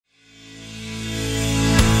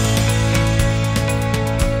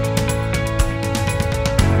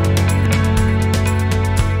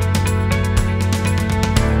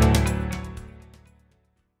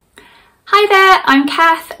there, I'm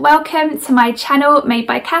Cath. Welcome to my channel Made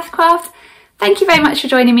by Cath Craft. Thank you very much for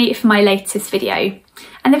joining me for my latest video.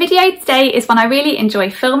 And the video today is one I really enjoy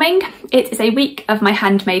filming. It is a week of my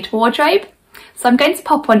handmade wardrobe. So I'm going to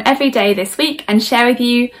pop on every day this week and share with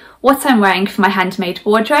you what I'm wearing for my handmade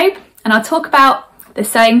wardrobe. And I'll talk about the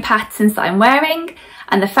sewing patterns that I'm wearing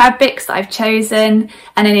and the fabrics that I've chosen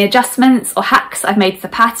and any adjustments or hacks I've made to the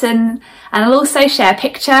pattern. And I'll also share a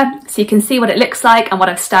picture so you can see what it looks like and what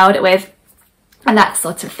I've styled it with and that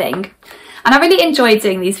sort of thing. And I really enjoy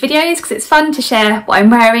doing these videos because it's fun to share what I'm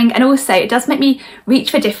wearing, and also it does make me reach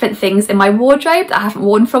for different things in my wardrobe that I haven't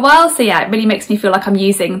worn for a while. So yeah, it really makes me feel like I'm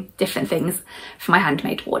using different things for my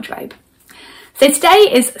handmade wardrobe. So today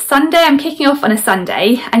is Sunday. I'm kicking off on a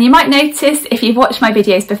Sunday, and you might notice if you've watched my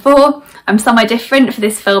videos before, I'm somewhere different for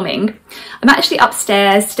this filming. I'm actually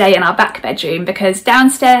upstairs today in our back bedroom because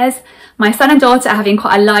downstairs my son and daughter are having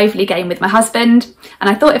quite a lively game with my husband, and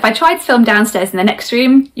I thought if I tried to film downstairs in the next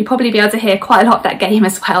room, you'd probably be able to hear quite a lot of that game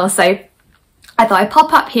as well. So I thought I'd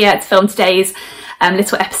pop up here to film today's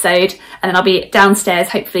little episode, and then I'll be downstairs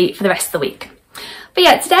hopefully for the rest of the week. But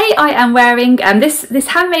yeah, today I am wearing this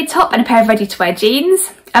handmade top and a pair of ready-to-wear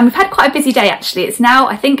jeans. And we've had quite a busy day actually. It's now,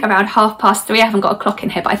 I think, around 3:30. I haven't got a clock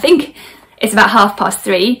in here, but I think it's about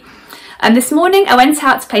 3:30. And this morning I went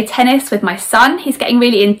out to play tennis with my son. He's getting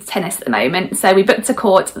really into tennis at the moment. So we booked a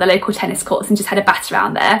court at the local tennis courts and just had a bat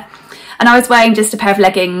around there. And I was wearing just a pair of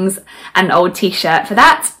leggings and an old t-shirt for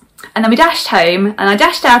that. And then we dashed home, and I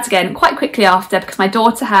dashed out again quite quickly after because my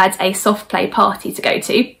daughter had a soft play party to go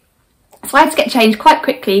to. So I had to get changed quite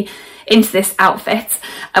quickly into this outfit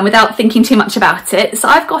and without thinking too much about it. So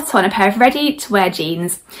I've got on a pair of ready-to-wear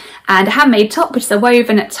jeans and a handmade top, which is a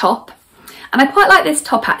woven top. And I quite like this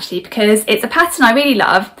top actually because it's a pattern I really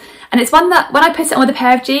love, and it's one that when I put it on with a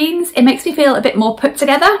pair of jeans, it makes me feel a bit more put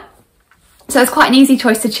together. So it's quite an easy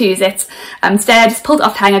choice to choose it. Today I just pulled it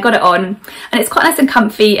off the hanger, got it on, and it's quite nice and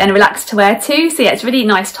comfy and relaxed to wear too. So yeah, it's a really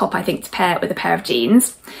nice top I think to pair with a pair of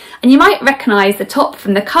jeans. And you might recognise the top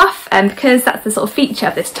from the cuff, because that's the sort of feature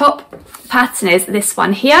of this top. The pattern is this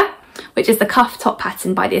one here, which is the cuff top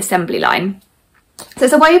pattern by the assembly line. So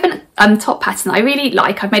it's a woven top pattern that I really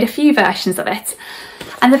like. I've made a few versions of it.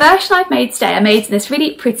 And the version I've made today, I made in this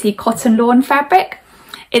really pretty cotton lawn fabric.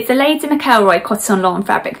 It's a Lady McElroy cotton lawn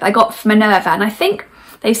fabric that I got from Minerva, and I think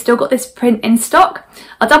they've still got this print in stock.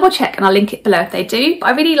 I'll double check and I'll link it below if they do, but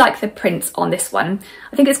I really like the print on this one.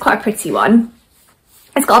 I think it's quite a pretty one.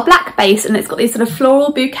 It's got a black base and it's got these sort of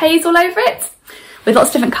floral bouquets all over it with lots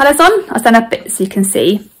of different colours on. I'll stand up a bit so you can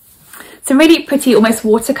see. Some really pretty, almost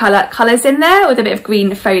watercolour colours in there with a bit of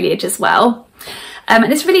green foliage as well.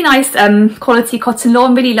 And it's really nice quality cotton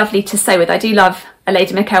lawn, really lovely to sew with. I do love a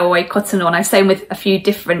Lady McElroy cotton lawn. I've sewn with a few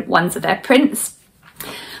different ones of their prints.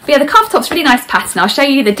 But yeah, the cuff top's a really nice pattern. I'll show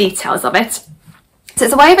you the details of it. So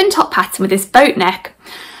it's a woven top pattern with this boat neck.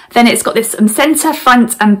 Then it's got this centre,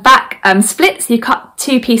 front and back split. So you cut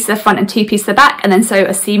 2 pieces of front and 2 pieces of back and then sew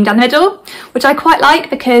a seam down the middle, which I quite like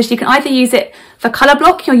because you can either use it for colour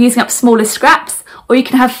block, you're using up smaller scraps, or you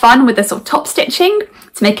can have fun with the sort of top stitching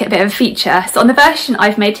to make it a bit of a feature. So on the version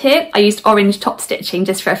I've made here, I used orange top stitching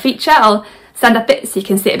just for a feature. I'll stand up a bit so you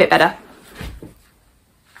can see it a bit better.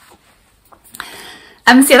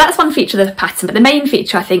 So yeah, that's one feature of the pattern, but the main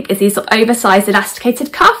feature I think is these sort of oversized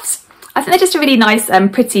elasticated cuffs. I think they're just a really nice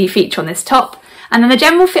pretty feature on this top. And then the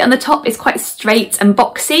general fit on the top is quite straight and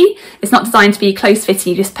boxy. It's not designed to be close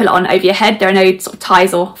fitting, you just pull it on over your head. There are no sort of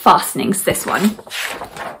ties or fastenings to this one.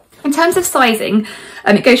 In terms of sizing,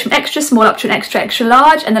 it goes from extra small up to an extra extra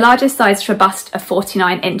large, and the largest size for a bust of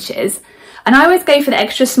 49 inches. And I always go for the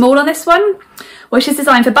extra small on this one, which is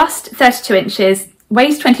designed for bust 32 inches,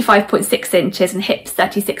 waist 25.6 inches and hips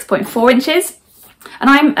 36.4 inches. And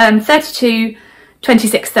I'm 32,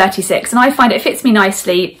 26, 36, and I find it fits me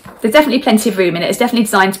nicely. There's definitely plenty of room in it. It's definitely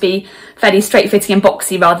designed to be fairly straight fitting and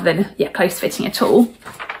boxy rather than close fitting at all.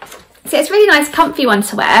 So it's a really nice comfy one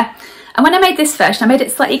to wear. And when I made this version, I made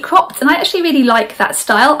it slightly cropped, and I actually really like that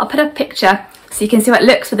style. I'll put a picture so you can see how it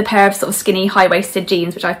looks with a pair of sort of skinny high-waisted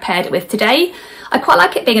jeans, which I've paired it with today. I quite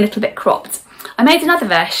like it being a little bit cropped. I made another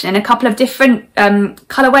version in a couple of different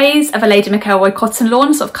colourways of a Lady McElroy cotton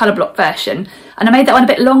lawn sort of colour block version, and I made that one a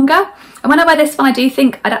bit longer. And when I wear this one, I do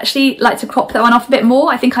think I'd actually like to crop that one off a bit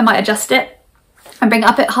more. I think I might adjust it and bring it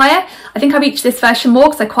up a bit higher. I think I reached this version more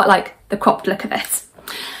because I quite like the cropped look of it.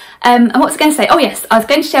 And what was I going to say? Oh yes, I was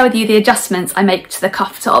going to share with you the adjustments I make to the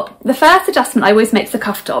cuff top. The first adjustment I always make to the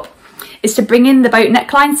cuff top is to bring in the boat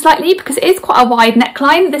neckline slightly, because it is quite a wide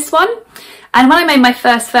neckline, this one. And when I made my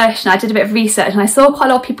first version, I did a bit of research and I saw quite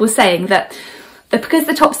a lot of people saying that But because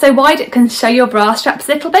the top's so wide, it can show your bra straps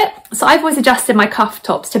a little bit. So I've always adjusted my cuff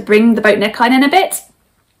tops to bring the boat neckline in a bit.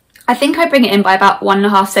 I think I bring it in by about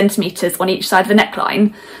 1.5 centimetres on each side of the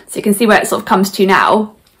neckline. So you can see where it sort of comes to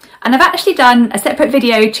now. And I've actually done a separate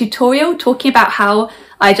video tutorial talking about how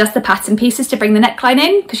I adjust the pattern pieces to bring the neckline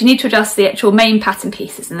in, because you need to adjust the actual main pattern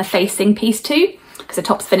pieces and the facing piece too, because the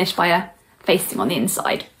top's finished by a facing on the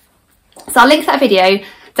inside. So I'll link that video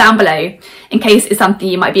down below in case it's something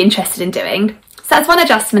you might be interested in doing. So that's one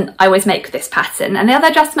adjustment I always make with this pattern. And the other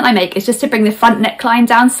adjustment I make is just to bring the front neckline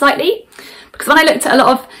down slightly, because when I looked at a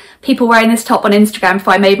lot of people wearing this top on Instagram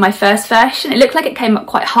before I made my first version, it looked like it came up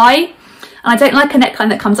quite high. And I don't like a neckline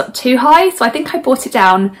that comes up too high, so I think I brought it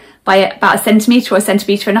down by about 1 centimetre or 1.5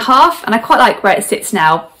 centimetres, and I quite like where it sits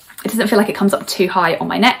now. It doesn't feel like it comes up too high on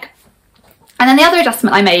my neck. And then the other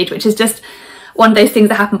adjustment I made, which is just one of those things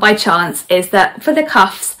that happened by chance, is that for the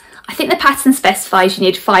cuffs, I think the pattern specifies you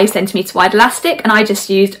need 5 centimetre wide elastic, and I just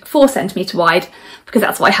used 4 centimetre wide because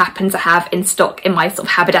that's what I happen to have in stock in my sort of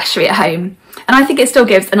haberdashery at home. And I think it still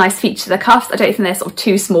gives a nice feature to the cuffs. I don't think they're sort of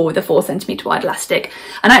too small with the 4 centimetre wide elastic.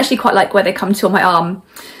 And I actually quite like where they come to on my arm.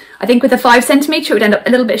 I think with the 5 centimetre it would end up a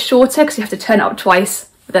little bit shorter because you have to turn it up twice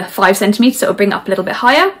with the 5 centimetre, so it'll bring it up a little bit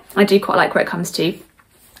higher. I do quite like where it comes to.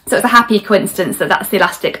 So it's a happy coincidence that that's the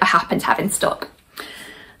elastic I happen to have in stock.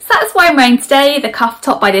 So that's what I'm wearing today, the cuff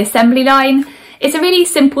top by the Assembly line. It's a really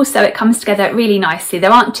simple sew, it comes together really nicely. There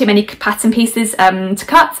aren't too many pattern pieces to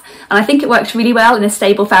cut, and I think it works really well in a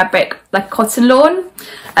stable fabric like cotton lawn,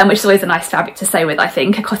 which is always a nice fabric to sew with, I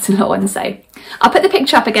think, a cotton lawn. So I'll put the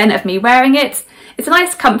picture up again of me wearing it. It's a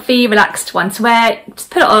nice, comfy, relaxed one to wear. Just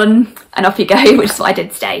put it on and off you go, which is what I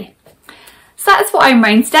did today. So that's what I'm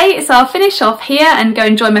wearing today. So I'll finish off here and go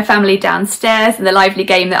and join my family downstairs in the lively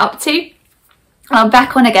game they're up to. I'm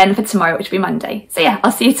back on again for tomorrow, which will be Monday. So yeah,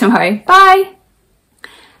 I'll see you tomorrow. Bye!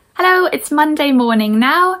 Hello, it's Monday morning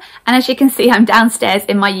now, and as you can see I'm downstairs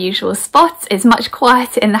in my usual spot. It's much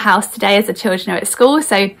quieter in the house today as the children are at school,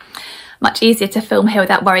 so much easier to film here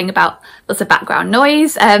without worrying about lots of background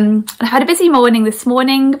noise. I've had a busy morning this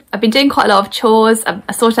morning. I've been doing quite a lot of chores.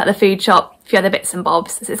 I sorted out the food shop, a few other bits and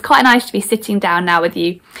bobs, so it's quite nice to be sitting down now with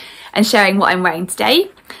you and sharing what I'm wearing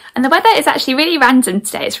today. And the weather is actually really random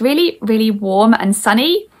today. It's really, really warm and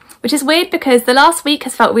sunny, which is weird because the last week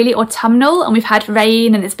has felt really autumnal and we've had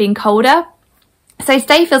rain and it's been colder. So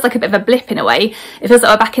today feels like a bit of a blip in a way. It feels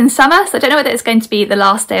like we're back in summer, so I don't know whether it's going to be the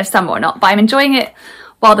last day of summer or not, but I'm enjoying it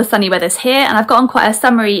while the sunny weather's here. And I've got on quite a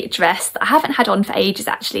summery dress that I haven't had on for ages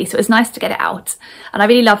actually, so it's nice to get it out. And I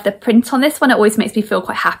really love the print on this one. It always makes me feel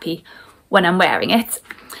quite happy when I'm wearing it.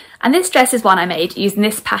 And this dress is one I made using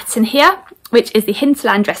this pattern here, which is the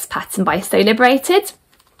Hinterland dress pattern by So Liberated.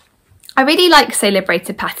 I really like So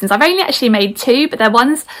Liberated patterns. I've only actually made 2, but they're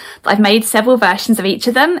ones that I've made several versions of each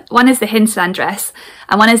of them. One is the Hinterland dress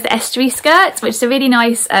and one is the Estuary skirt, which is a really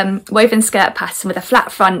nice woven skirt pattern with a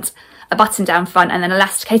flat front, a button down front and an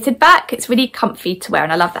elasticated back. It's really comfy to wear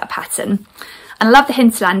and I love that pattern. And I love the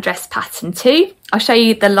Hinterland dress pattern too. I'll show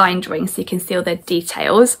you the line drawing so you can see all the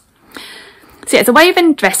details. So yeah, it's a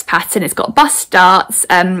woven dress pattern. It's got bust darts.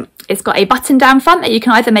 It's got a button down front that you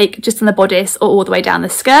can either make just on the bodice or all the way down the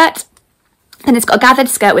skirt. Then it's got a gathered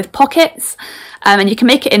skirt with pockets, and you can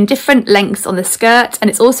make it in different lengths on the skirt, and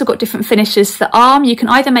it's also got different finishes for the arm. You can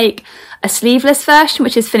either make a sleeveless version,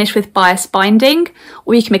 which is finished with bias binding,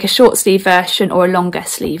 or you can make a short sleeve version or a longer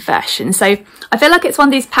sleeve version. So I feel like it's one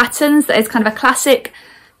of these patterns that is kind of a classic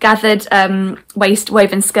gathered waist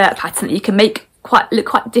woven skirt pattern that you can make look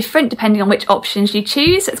quite different depending on which options you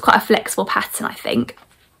choose. So it's quite a flexible pattern, I think.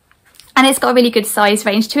 And it's got a really good size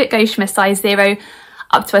range to it. It goes from a size 0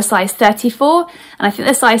 up to a size 34, and I think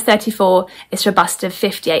the size 34 is for a bust of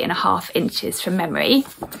 58.5 inches from memory.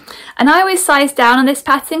 And I always size down on this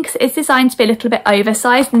pattern because it's designed to be a little bit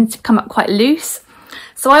oversized and to come up quite loose.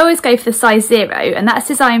 So I always go for the size 0, and that's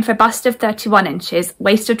designed for a bust of 31 inches,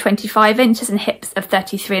 waist of 25 inches and hips of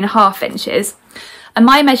 33.5 inches. And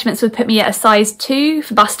my measurements would put me at a size 2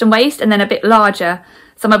 for bust and waist, and then a bit larger,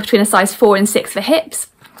 somewhere between a size 4 and 6 for hips.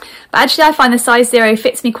 But actually I find the size 0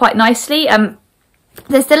 fits me quite nicely.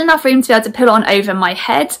 There's still enough room to be able to pull on over my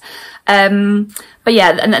head. But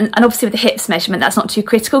yeah, and obviously with the hips measurement, that's not too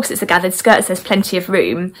critical because it's a gathered skirt, so there's plenty of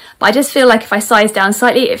room. But I just feel like if I size down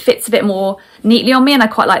slightly, it fits a bit more neatly on me, and I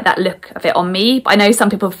quite like that look of it on me. But I know some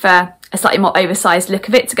people prefer a slightly more oversized look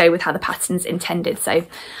of it to go with how the pattern's intended. So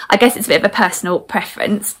I guess it's a bit of a personal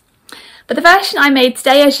preference. But the version I made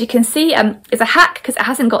today, as you can see, is a hack because it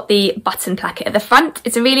hasn't got the button placket at the front.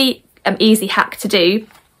 It's a really easy hack to do.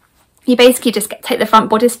 you basically just take the front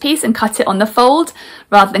bodice piece and cut it on the fold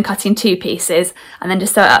rather than cutting 2 pieces, and then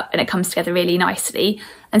just sew it up and it comes together really nicely.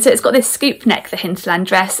 And so it's got this scoop neck, the hinterland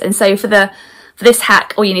dress, and so for this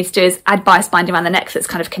hack all you need to do is add bias binding around the neck that's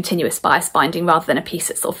kind of continuous bias binding rather than a piece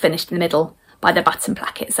that's sort of finished in the middle by the button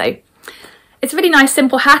placket. So it's a really nice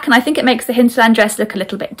simple hack, and I think it makes the hinterland dress look a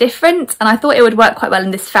little bit different, and I thought it would work quite well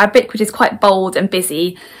in this fabric, which is quite bold and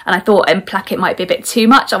busy, and I thought in placket might be a bit too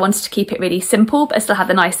much. I wanted to keep it really simple but still have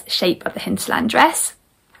the nice shape of the hinterland dress.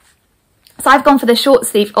 So I've gone for the short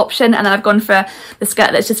sleeve option, and then I've gone for the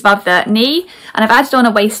skirt that's just above the knee, and I've added on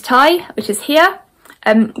a waist tie, which is here.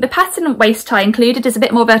 The pattern waist tie included is a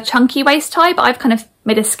bit more of a chunky waist tie, but I've kind of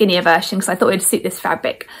made a skinnier version because I thought it would suit this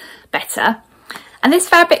fabric better. And this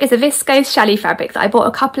fabric is a viscose challis fabric that I bought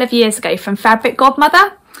a couple of years ago from Fabric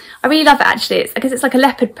Godmother. I really love it actually. I guess it's like a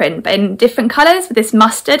leopard print but in different colours with this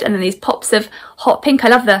mustard and then these pops of hot pink. I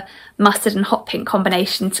love the mustard and hot pink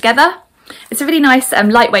combination together. It's a really nice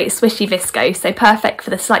lightweight swishy viscose, so perfect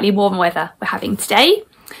for the slightly warmer weather we're having today.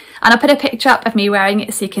 And I'll put a picture up of me wearing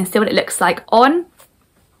it so you can see what it looks like on.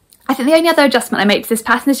 I think the only other adjustment I made to this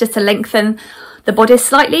pattern is just to lengthen the bodice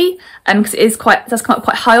slightly, because it does come up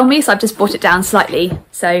quite high on me, so I've just brought it down slightly.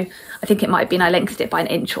 So I think it might have been I lengthened it by an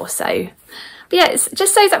inch or so. But yeah, it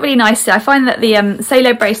just sews up really nicely. I find that the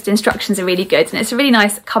solo braced instructions are really good, and it's a really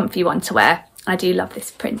nice comfy one to wear. I do love this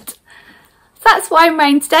print. So that's what I'm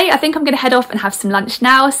wearing today. I think I'm going to head off and have some lunch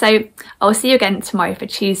now, so I'll see you again tomorrow for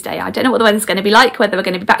Tuesday. I don't know what the weather's going to be like, whether we're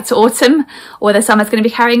going to be back to autumn or whether summer's going to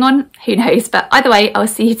be carrying on, who knows, but either way I'll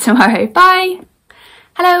see you tomorrow. Bye!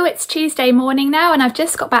 Hello, it's Tuesday morning now, and I've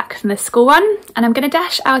just got back from the school run, and I'm going to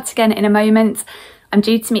dash out again in a moment. I'm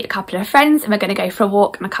due to meet a couple of friends and we're going to go for a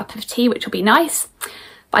walk and a cup of tea, which will be nice.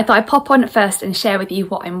 But I thought I'd pop on first and share with you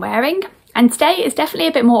what I'm wearing. And today is definitely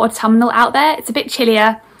a bit more autumnal out there. It's a bit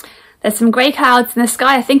chillier. There's some grey clouds in the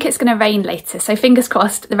sky. I think it's going to rain later, so fingers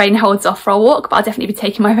crossed the rain holds off for a walk, but I'll definitely be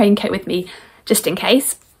taking my raincoat with me just in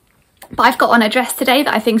case. But I've got on a dress today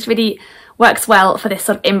that I think really works well for this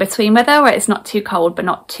sort of in-between weather where it's not too cold but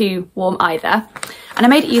not too warm either. And I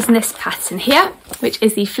made it using this pattern here, which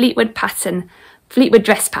is the Fleetwood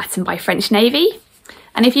dress pattern by French Navy.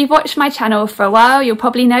 And if you've watched my channel for a while, you'll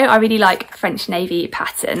probably know I really like French Navy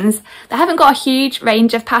patterns. They haven't got a huge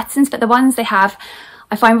range of patterns, but the ones they have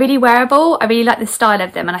I find really wearable. I really like the style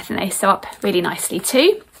of them, and I think they sew up really nicely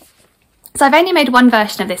too. So I've only made one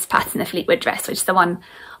version of this pattern, the Fleetwood dress, which is the one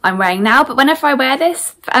I'm wearing now, but whenever I wear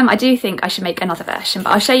this, I do think I should make another version, but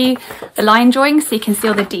I'll show you the line drawing so you can see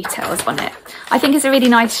all the details on it. I think it's a really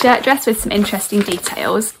nice shirt dress with some interesting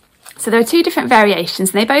details. So there are 2 different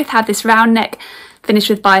variations, and they both have this round neck finished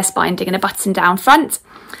with bias binding and a button down front.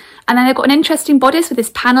 And then they've got an interesting bodice with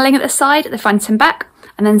this panelling at the side, at the front and back,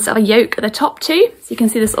 and then sort of a yoke at the top too. So you can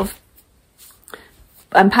see this sort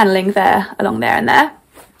of panelling there, along there and there.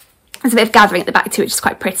 There's a bit of gathering at the back too, which is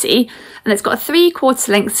quite pretty. And it's got a 3/4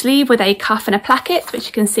 length sleeve with a cuff and a placket, which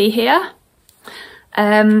you can see here.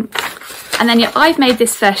 And then I've made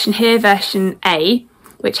this version here, version A,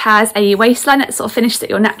 which has a waistline that's sort of finished at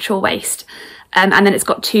your natural waist. And then it's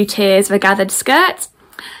got 2 tiers of a gathered skirt.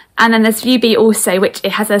 And then there's view B also, which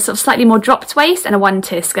it has a sort of slightly more dropped waist and a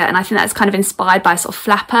 1-tier skirt. And I think that's kind of inspired by a sort of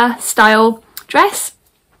flapper style dress.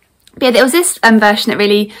 But yeah, there was this version that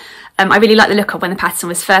really, I really liked the look of when the pattern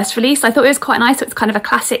was first released. I thought it was quite nice. So it's kind of a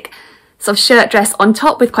classic sort of shirt dress on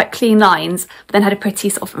top with quite clean lines, but then had a pretty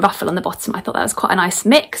sort of ruffle on the bottom. I thought that was quite a nice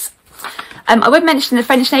mix. I would mention the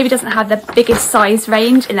French Navy doesn't have the biggest size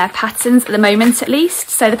range in their patterns at the moment, at least.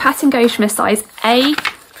 So the pattern goes from a size A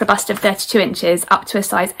for a bust of 32 inches up to a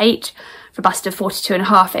size H for a bust of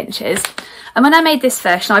 42.5 inches. And when I made this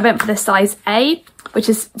version, I went for the size A, which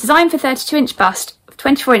is designed for 32-inch bust,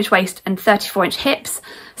 24-inch waist and 34-inch hips.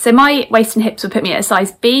 So my waist and hips would put me at a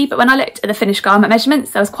size B, but when I looked at the finished garment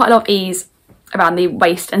measurements, there was quite a lot of ease around the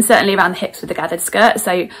waist and certainly around the hips with the gathered skirt.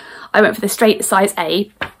 So I went for the straight size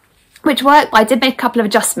A, which worked, but I did make a couple of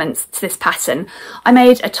adjustments to this pattern. I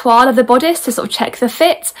made a toile of the bodice to sort of check the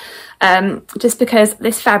fit, just because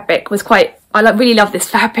this fabric was I really love this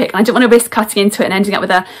fabric and I didn't want to risk cutting into it and ending up with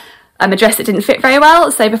a dress that didn't fit very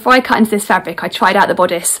well. So before I cut into this fabric, I tried out the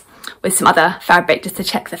bodice with some other fabric just to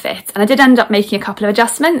check the fit. And I did end up making a couple of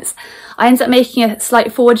adjustments. I ended up making a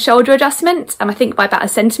slight forward shoulder adjustment, I think by about 1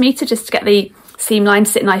 centimetre, just to get the seam line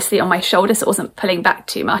to sit nicely on my shoulder so it wasn't pulling back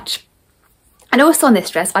too much. And also on this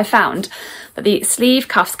dress, I found that the sleeve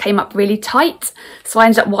cuffs came up really tight, so I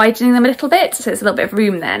ended up widening them a little bit, so there's a little bit of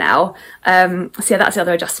room there now. So yeah, that's the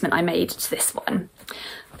other adjustment I made to this one.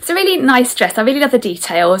 It's a really nice dress. I really love the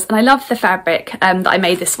details and I love the fabric that I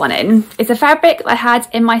made this one in. It's a fabric that I had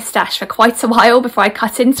in my stash for quite a while before I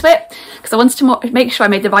cut into it because I wanted to make sure I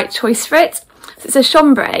made the right choice for it. So it's a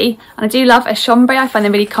chambray, and I do love a chambray. I find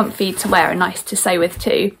them really comfy to wear and nice to sew with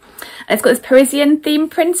too. And it's got this Parisian theme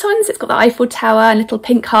print on, so it's got the Eiffel Tower and little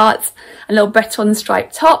pink hearts, a little Breton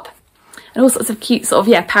striped top, and all sorts of cute sort of,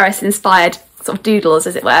 yeah, Paris inspired sort of doodles,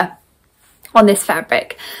 as it were, on this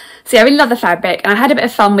fabric. So yeah, I really love the fabric, and I had a bit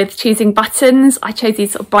of fun with choosing buttons. I chose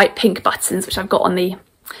these sort of bright pink buttons, which I've got on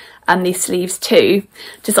these sleeves too,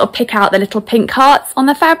 to sort of pick out the little pink hearts on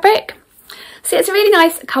the fabric. So it's a really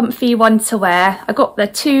nice, comfy one to wear. I've got the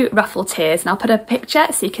 2 ruffle tiers, and I'll put a picture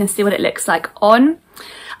so you can see what it looks like on.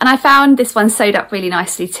 And I found this one sewed up really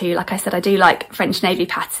nicely too. Like I said, I do like French Navy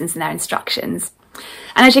patterns and their instructions.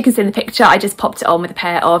 And as you can see in the picture, I just popped it on with a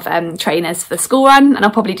pair of trainers for the school run, and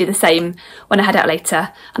I'll probably do the same when I head out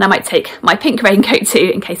later. And I might take my pink raincoat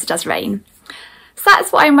too in case it does rain. So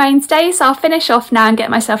that's what I'm wearing today. So I'll finish off now and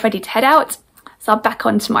get myself ready to head out. So I'll be back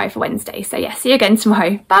on tomorrow for Wednesday. So yeah, see you again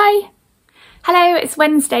tomorrow. Bye. Hello, it's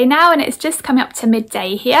Wednesday now and it's just coming up to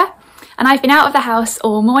midday here. And I've been out of the house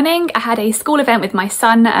all morning. I had a school event with my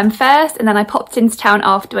son first, and then I popped into town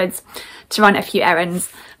afterwards to run a few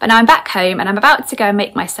errands. But now I'm back home and I'm about to go and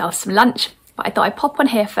make myself some lunch. But I thought I'd pop on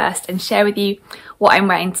here first and share with you what I'm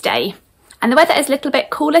wearing today. And the weather is a little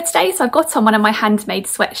bit cooler today, so I've got on one of my handmade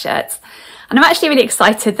sweatshirts. And I'm actually really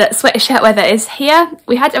excited that sweatshirt weather is here.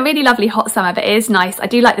 We had a really lovely hot summer, but it is nice. I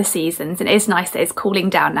do like the seasons, and it is nice that it's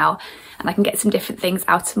cooling down now and I can get some different things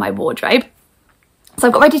out of my wardrobe. So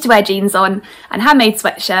I've got ready to wear jeans on and handmade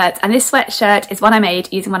sweatshirt, and this sweatshirt is one I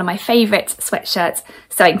made using one of my favourite sweatshirt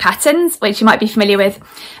sewing patterns, which you might be familiar with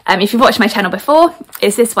if you've watched my channel before.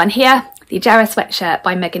 It's this one here, the Jarrah sweatshirt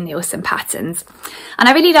by Megan Nielsen Patterns. And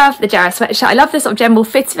I really love the Jarrah sweatshirt. I love the sort of general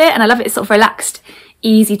fit of it, and I love its sort of relaxed,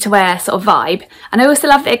 easy to wear sort of vibe. And I also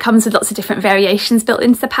love that it comes with lots of different variations built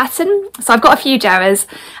into the pattern. So I've got a few Jarrahs,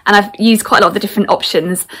 and I've used quite a lot of the different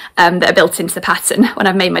options that are built into the pattern when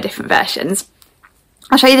I've made my different versions.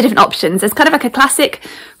 I'll show you the different options. There's kind of like a classic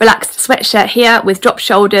relaxed sweatshirt here with drop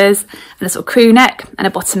shoulders and a sort of crew neck and a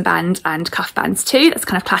bottom band and cuff bands too. That's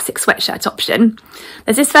kind of classic sweatshirt option.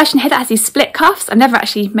 There's this version here that has these split cuffs. I've never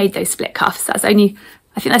actually made those split cuffs. I think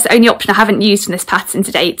that's the only option I haven't used from this pattern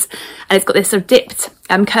to date. And it's got this sort of dipped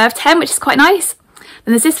curved hem, which is quite nice.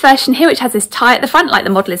 Then there's this version here which has this tie at the front, like the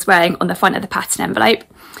model is wearing on the front of the pattern envelope.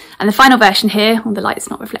 And the final version here, well, the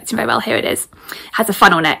light's not reflecting very well, here it is, it has a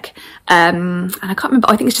funnel neck. And I can't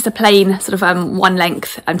remember, I think it's just a plain sort of one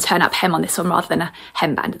length turn up hem on this one rather than a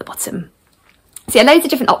hemband at the bottom. So yeah, loads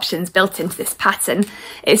of different options built into this pattern.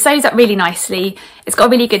 It sews up really nicely. It's got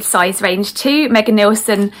a really good size range too. Megan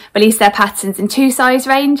Nielsen released their patterns in 2 size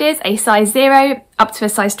ranges, a size 0 up to a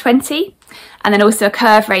size 20, and then also a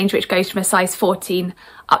curve range which goes from a size 14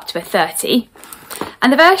 up to a 30.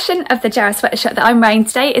 And the version of the Jarrah sweatshirt that I'm wearing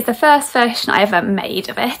today is the first version I ever made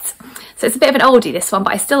of it. So it's a bit of an oldie, this one,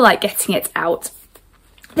 but I still like getting it out.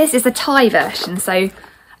 This is the tie version. So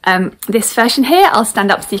this version here, I'll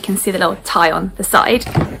stand up so you can see the little tie on the side,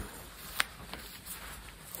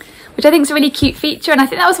 which I think is a really cute feature. And I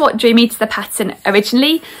think that was what drew me to the pattern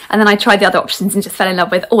originally. And then I tried the other options and just fell in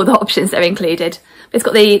love with all the options that are included. But it's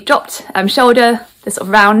got the dropped shoulder, the sort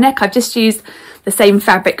of round neck. I've just used the same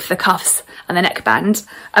fabric for the cuffs and the neckband.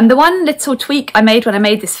 The one little tweak I made when I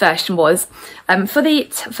made this version was for the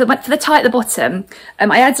tie at the bottom,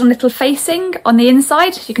 I added on little facing on the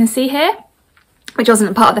inside, as you can see here, which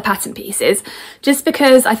wasn't part of the pattern pieces, just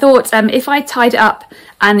because I thought if I tied it up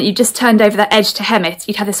and you just turned over that edge to hem it,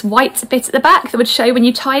 you'd have this white bit at the back that would show when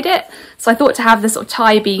you tied it. So I thought to have the sort of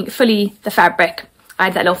tie being fully the fabric, I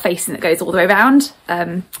had that little facing that goes all the way around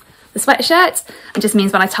the sweatshirt. It just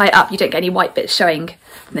means when I tie it up, you don't get any white bits showing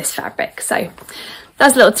from this fabric. So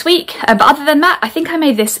that's a little tweak. But other than that, I think I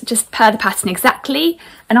made this just per the pattern exactly.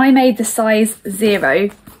 And I made the size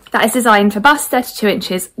 0. That is designed for bust 32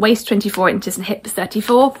 inches, waist 24 inches and hips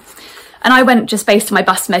 34. And I went just based on my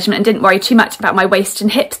bust measurement and didn't worry too much about my waist and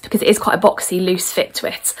hips because it is quite a boxy, loose fit to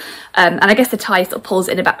it. And I guess the tie sort of pulls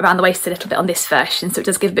in around the waist a little bit on this version, so it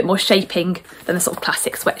does give a bit more shaping than the sort of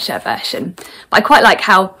classic sweatshirt version. But I quite like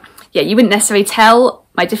how, yeah, you wouldn't necessarily tell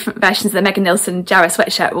my different versions of the Megan Nielsen Jarrah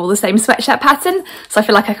sweatshirt are all the same sweatshirt pattern. So I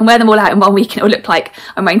feel like I can wear them all out in one week and it will look like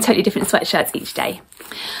I'm wearing totally different sweatshirts each day.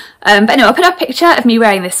 But anyway, I'll put up a picture of me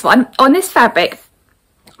wearing this one. On this fabric,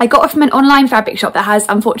 I got it from an online fabric shop that has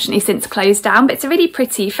unfortunately since closed down, but it's a really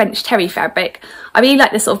pretty French terry fabric. I really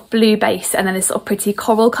like the sort of blue base and then this sort of pretty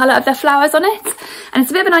coral colour of the flowers on it. And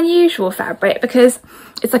it's a bit of an unusual fabric because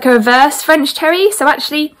it's like a reverse French terry. So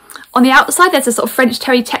actually on the outside there's a sort of French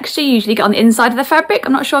terry texture you usually get on the inside of the fabric.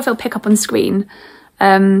 I'm not sure if it'll pick up on screen.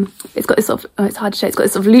 It's got this sort of, oh, it's hard to show, it's got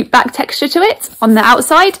this sort of loop back texture to it on the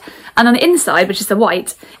outside, and on the inside, which is the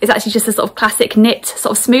white, is actually just a sort of classic knit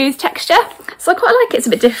sort of smooth texture. So I quite like it. It's a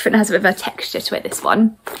bit different, it has a bit of a texture to it, this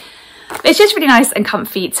one. It's just really nice and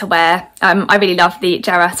comfy to wear. I really love the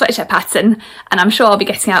Jarrah sweatshirt pattern, and I'm sure I'll be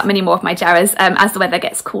getting out many more of my Jarrahs as the weather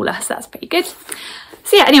gets cooler, so that's pretty good.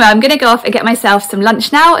 So yeah, anyway, I'm going to go off and get myself some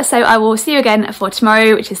lunch now, so I will see you again for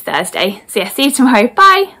tomorrow, which is Thursday. So yeah, see you tomorrow,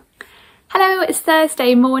 bye! Hello, it's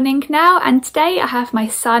Thursday morning now, and today I have my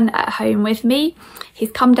son at home with me.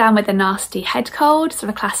 He's come down with a nasty head cold, sort of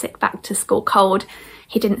a classic back to school cold.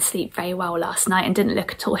 He didn't sleep very well last night and didn't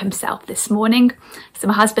look at all himself this morning. So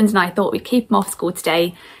my husband and I thought we'd keep him off school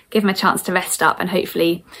today, give him a chance to rest up, and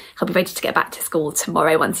hopefully he'll be ready to get back to school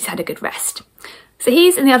tomorrow once he's had a good rest. So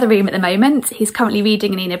he's in the other room at the moment. He's currently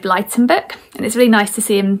reading an Enid Blyton book, and it's really nice to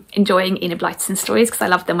see him enjoying Enid Blyton stories because I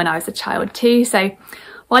loved them when I was a child too. So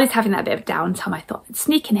while he's having that bit of downtime, I thought I'd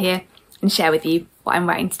sneak in here and share with you what I'm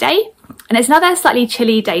wearing today. And it's another slightly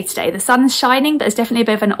chilly day today. The sun's shining, but there's definitely a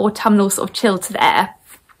bit of an autumnal sort of chill to the air.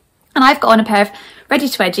 And I've got on a pair of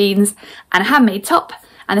ready-to-wear jeans and a handmade top.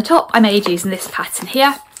 And the top I made using this pattern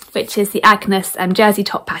here, which is the Agnes jersey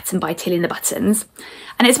top pattern by Tilly and the Buttons.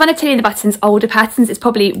 And it's one of Tilly and the Buttons' older patterns. It's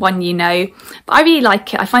probably one you know, but I really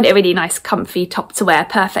like it. I find it a really nice, comfy top to wear,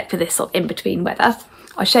 perfect for this sort of in-between weather.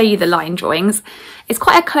 I'll show you the line drawings. It's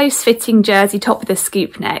quite a close-fitting jersey top with a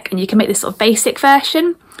scoop neck, and you can make this sort of basic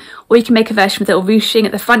version, or you can make a version with a little ruching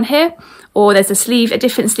at the front here, or there's a sleeve, a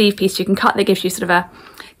different sleeve piece you can cut that gives you sort of a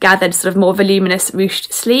gathered, sort of more voluminous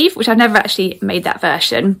ruched sleeve, which I've never actually made that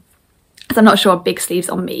version, because I'm not sure big sleeves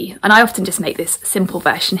on me, and I often just make this simple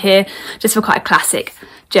version here, just for quite a classic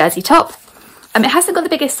jersey top. It hasn't got the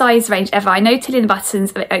biggest size range ever. I know Tilly and the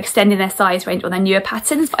Buttons are extending their size range on their newer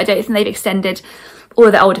patterns, but I don't think they've extended all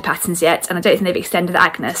of the older patterns yet, and I don't think they've extended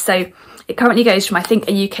Agnes. So it currently goes from, I think,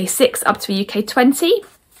 a UK 6 up to a UK 20.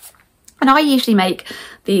 And I usually make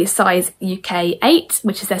the size UK 8,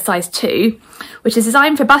 which is their size 2, which is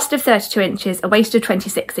designed for a bust of 32 inches, a waist of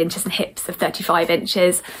 26 inches and hips of 35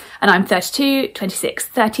 inches. And I'm 32, 26,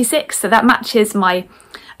 36. So that matches my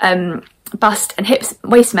bust and hips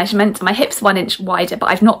waist measurement. My hips 1 inch wider, but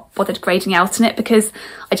I've not bothered grading out on it because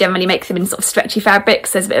I generally make them in sort of stretchy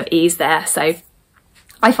fabrics. So there's a bit of ease there. So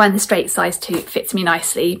I find the straight size 2 fits me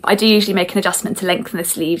nicely. I do usually make an adjustment to lengthen the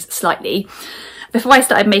sleeves slightly. Before I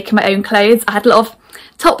started making my own clothes, I had a lot of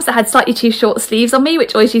tops that had slightly too short sleeves on me,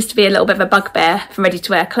 which always used to be a little bit of a bugbear from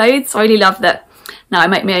ready-to-wear clothes. So I really love that now I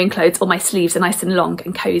make my own clothes, all my sleeves are nice and long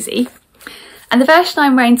and cosy. And the version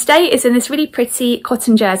I'm wearing today is in this really pretty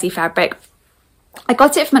cotton jersey fabric. I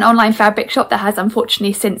got it from an online fabric shop that has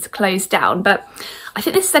unfortunately since closed down, but I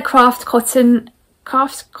think this is a Craft Cotton Co,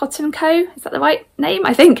 is that the right name?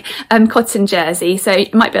 I think cotton jersey, so you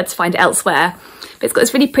might be able to find it elsewhere. But it's got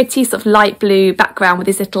this really pretty sort of light blue background with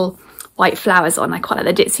these little white flowers on. I quite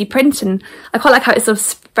like the ditzy print, and I quite like how it's sort of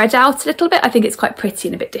spread out a little bit. I think it's quite pretty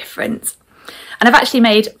and a bit different. And I've actually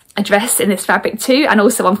made a dress in this fabric too, and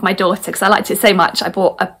also one for my daughter because I liked it so much I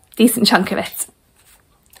bought a decent chunk of it.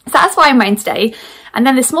 So that's why I'm wearing today. And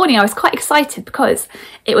then this morning I was quite excited because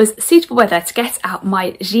it was suitable weather to get out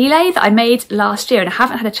my gilet that I made last year, and I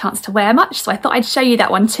haven't had a chance to wear much, so I thought I'd show you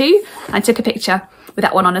that one too. And I took a picture with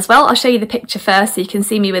that one on as well. I'll show you the picture first so you can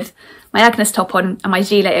see me with my Agnes top on and my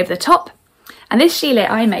gilet over the top. And this gilet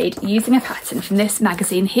I made using a pattern from this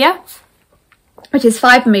magazine here, which is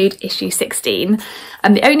Fibre Mood issue 16.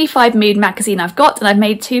 The only Fibre Mood magazine I've got, and I've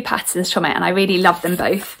made 2 patterns from it, and I really love them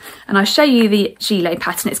both. And I'll show you the gilet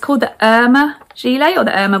pattern. It's called the Irma gilet, or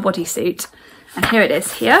the Irma bodysuit. And here it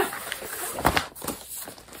is here.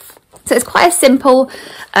 So it's quite a simple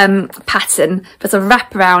pattern for sort of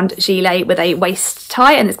wraparound gilet with a waist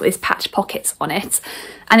tie, and it's got these patch pockets on it.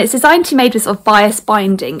 And it's designed to be made with sort of bias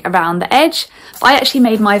binding around the edge. But I actually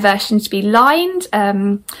made my version to be lined,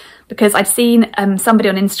 because I'd seen somebody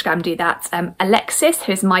on Instagram do that. Alexis,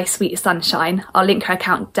 who is My Sweet Sunshine. I'll link her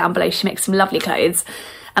account down below. She makes some lovely clothes.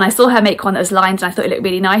 And I saw her make one that was lined, and I thought it looked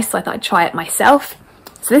really nice, so I thought I'd try it myself.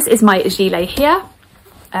 So this is my gilet here.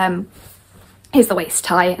 Here's the waist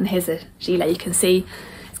tie, and here's a gilet you can see.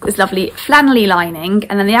 It's got this lovely flannelly lining,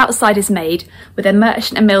 and then the outside is made with a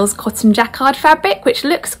Merchant & Mills cotton jacquard fabric, which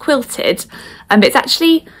looks quilted, but it's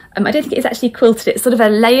actually, I don't think it's actually quilted. It's sort of a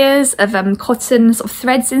layers of cotton sort of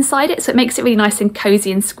threads inside it, so it makes it really nice and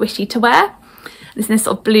cosy and squishy to wear. It's in this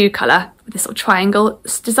sort of blue colour with this sort of triangle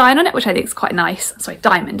design on it, which I think is quite nice. Sorry,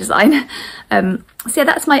 diamond design. So yeah,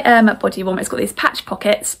 that's my Irma body warmer. It's got these patch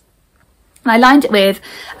pockets. And I lined it with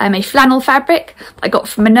a flannel fabric I got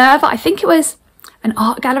from Minerva. I think it was an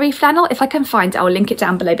art gallery flannel. If I can find it, I'll link it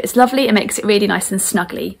down below, but it's lovely. It makes it really nice and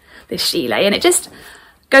snuggly, this gilet, and it just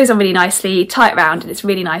goes on really nicely, tie it round, and it's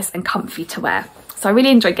really nice and comfy to wear. So I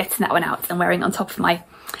really enjoyed getting that one out and wearing on top of my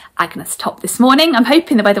Agnes top this morning. I'm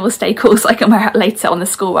hoping the weather will stay cool so I can wear it later on the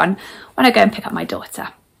school run when I go and pick up my daughter.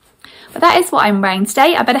 But that is what I'm wearing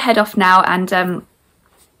today. I better head off now, and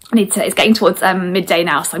it's getting towards midday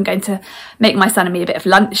now, so I'm going to make my son and me a bit of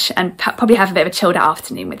lunch and probably have a bit of a chilled out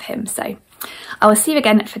afternoon with him. So I will see you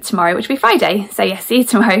again for tomorrow, which will be Friday. So yeah, see you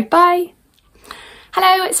tomorrow. Bye.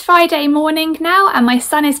 Hello, it's Friday morning now, and my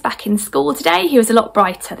son is back in school today. He was a lot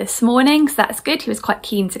brighter this morning, so that's good. He was quite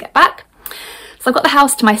keen to get back. So I've got the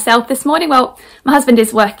house to myself this morning. Well, my husband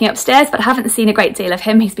is working upstairs, but I haven't seen a great deal of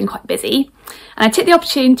him. He's been quite busy. And I took the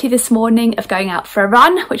opportunity this morning of going out for a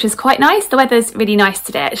run, which was quite nice. The weather's really nice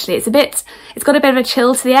today, actually. It's got a bit of a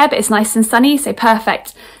chill to the air, but it's nice and sunny, so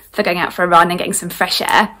perfect for going out for a run and getting some fresh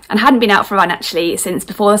air. And I hadn't been out for a run actually since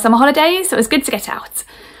before the summer holidays, so it was good to get out.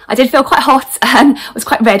 I did feel quite hot and was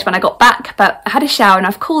quite red when I got back, but I had a shower and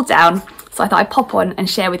I've cooled down, so I thought I'd pop on and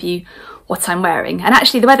share with you what I'm wearing. And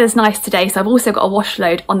actually the weather's nice today, so I've also got a wash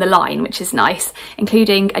load on the line, which is nice,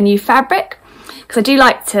 including a new fabric, because I do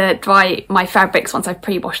like to dry my fabrics once I've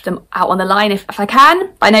pre-washed them out on the line if I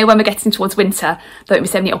can. But I know when we're getting towards winter there won't be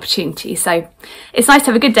so many opportunities, so it's nice to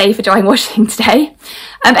have a good day for drying washing today.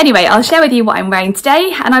 Anyway, I'll share with you what I'm wearing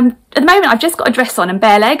today, and at the moment I've just got a dress on and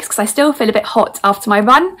bare legs because I still feel a bit hot after my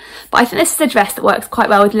run, but I think this is a dress that works quite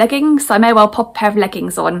well with leggings, so I may well pop a pair of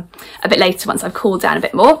leggings on a bit later once I've cooled down a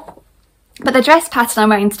bit more. But the dress pattern I'm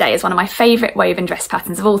wearing today is one of my favourite woven dress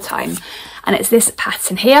patterns of all time, and it's this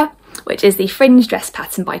pattern here, which is the fringe dress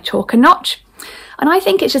pattern by Chalk and Notch. And I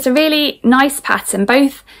think it's just a really nice pattern.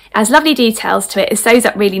 Both it has lovely details to it, it sews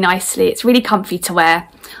up really nicely, it's really comfy to wear.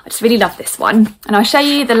 I just really love this one, and I'll show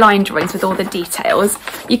you the line drawings with all the details.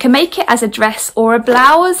 You can make it as a dress or a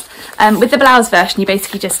blouse. With the blouse version you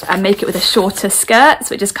basically just make it with a shorter skirt,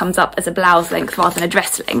 so it just comes up as a blouse length rather than a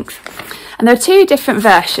dress length. And there are two different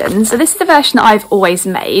versions. So this is the version that I've always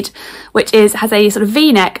made, which has a sort of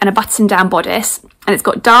V-neck and a button-down bodice, and it's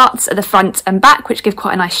got darts at the front and back, which give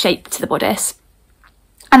quite a nice shape to the bodice.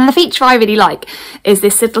 And the feature I really like is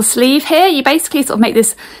this little sleeve here. You basically sort of make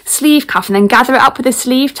this sleeve cuff and then gather it up with a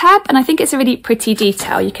sleeve tab, and I think it's a really pretty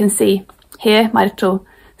detail. You can see here my little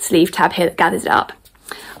sleeve tab here that gathers it up.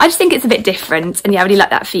 I just think it's a bit different, and yeah, I really like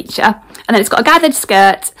that feature. And then it's got a gathered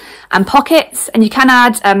skirt and pockets, and you can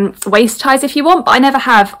add waist ties if you want, but I never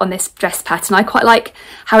have on this dress pattern. I quite like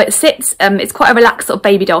how it sits. It's quite a relaxed sort of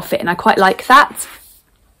baby doll fit, and I quite like that.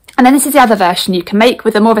 And then this is the other version you can make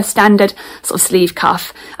with a more of a standard sort of sleeve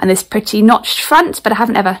cuff and this pretty notched front, but I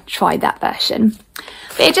haven't ever tried that version.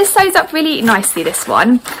 But it just sews up really nicely, this one,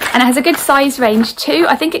 and it has a good size range too.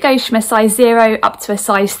 I think it goes from a size 0 up to a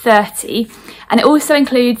size 30, and it also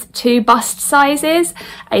includes two bust sizes,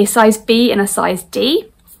 a size B and a size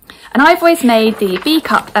D. And I've always made the B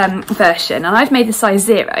cup version, and I've made the size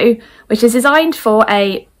 0, which is designed for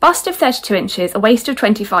a bust of 32 inches, a waist of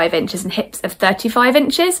 25 inches and hips of 35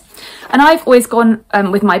 inches. And I've always gone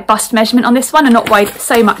with my bust measurement on this one and not worried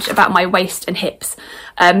so much about my waist and hips,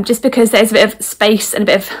 just because there's a bit of space and a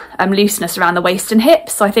bit of looseness around the waist and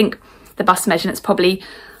hips. So I think the bust measurement's probably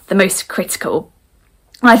the most critical.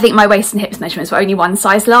 And I think my waist and hips measurements were only one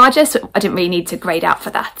size larger, so I didn't really need to grade out for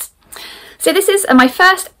that. So this is my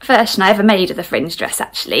first version I ever made of the fringe dress,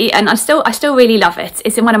 actually, and I still really love it.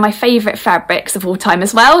 It's in one of my favourite fabrics of all time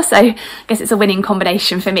as well, so I guess it's a winning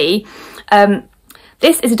combination for me.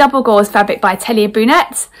 This is a double gauze fabric by Atelier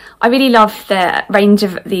Brunette. I really love the range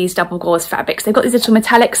of these double gauze fabrics. They've got these little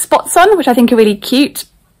metallic spots on, which I think are really cute.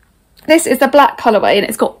 This is the black colourway, and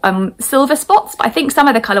it's got silver spots, but I think some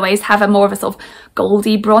of the colourways have a more of a sort of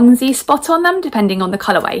goldy, bronzy spot on them, depending on the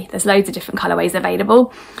colourway. There's loads of different colourways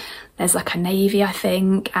available. There's like a navy, I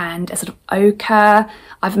think, and a sort of ochre.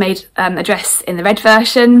 I've made a dress in the red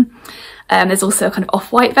version. There's also a kind of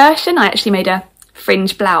off-white version. I actually made a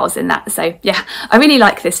fringe blouse in that. So yeah, I really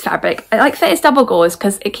like this fabric. I like that it's double gauze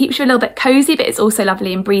because it keeps you a little bit cozy, but it's also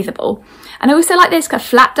lovely and breathable. And I also like this kind of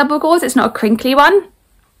flat double gauze. It's not a crinkly one,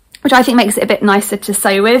 which I think makes it a bit nicer to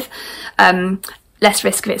sew with. Less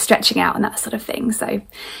risk of it stretching out and that sort of thing. So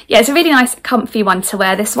yeah, it's a really nice comfy one to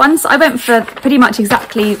wear, this one. So I went for pretty much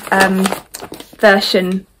exactly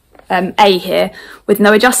version A here with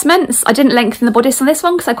no adjustments. I didn't lengthen the bodice on this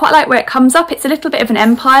one because I quite like where it comes up. It's a little bit of an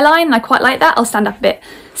empire line and I quite like that. I'll stand up a bit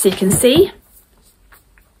so you can see.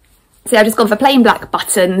 So I've just gone for plain black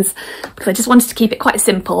buttons because I just wanted to keep it quite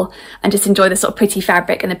simple and just enjoy the sort of pretty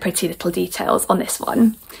fabric and the pretty little details on this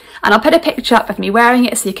one. and I'll put a picture up of me wearing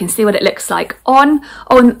it so you can see what it looks like on.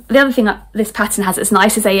 Oh, and the other thing this pattern has that's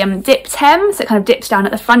nice is a dipped hem, so it kind of dips down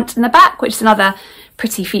at the front and the back, which is another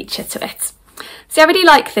pretty feature to it. So I really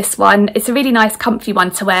like this one. It's a really nice comfy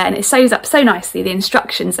one to wear, and it sews up so nicely. The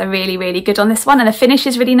instructions are really, really good on this one, and the finish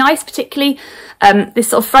is really nice, particularly this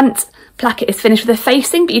sort of front placket is finished with a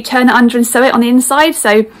facing, but you turn it under and sew it on the inside,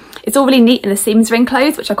 so it's all really neat and the seams are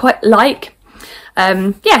enclosed, which I quite like.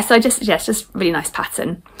 Yeah, so it's just a really nice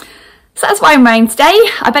pattern. So that's what I'm wearing today.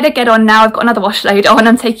 I better get on now. I've got another wash load on.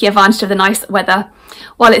 I'm taking advantage of the nice weather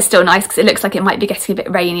while it's still nice, because it looks like it might be getting a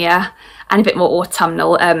bit rainier and a bit more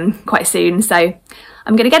autumnal quite soon. So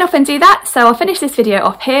I'm going to get off and do that. So I'll finish this video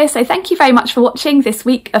off here. So thank you very much for watching this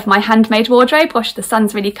week of my handmade wardrobe. Gosh, the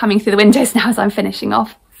sun's really coming through the windows now as I'm finishing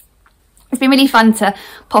off. It's been really fun to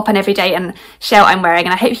pop on every day and share what I'm wearing,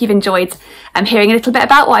 and I hope you've enjoyed hearing a little bit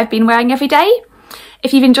about what I've been wearing every day.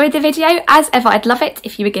 If you've enjoyed the video, as ever, I'd love it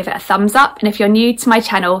if you would give it a thumbs up, and if you're new to my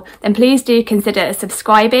channel, then please do consider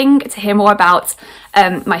subscribing to hear more about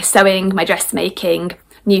my sewing, my dressmaking,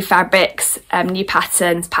 new fabrics, new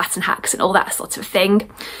patterns, pattern hacks and all that sort of thing.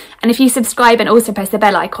 And if you subscribe and also press the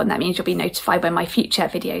bell icon, that means you'll be notified when my future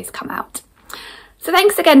videos come out. So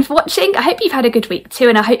thanks again for watching. I hope you've had a good week too,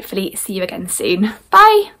 and I'll hopefully see you again soon.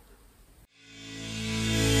 Bye!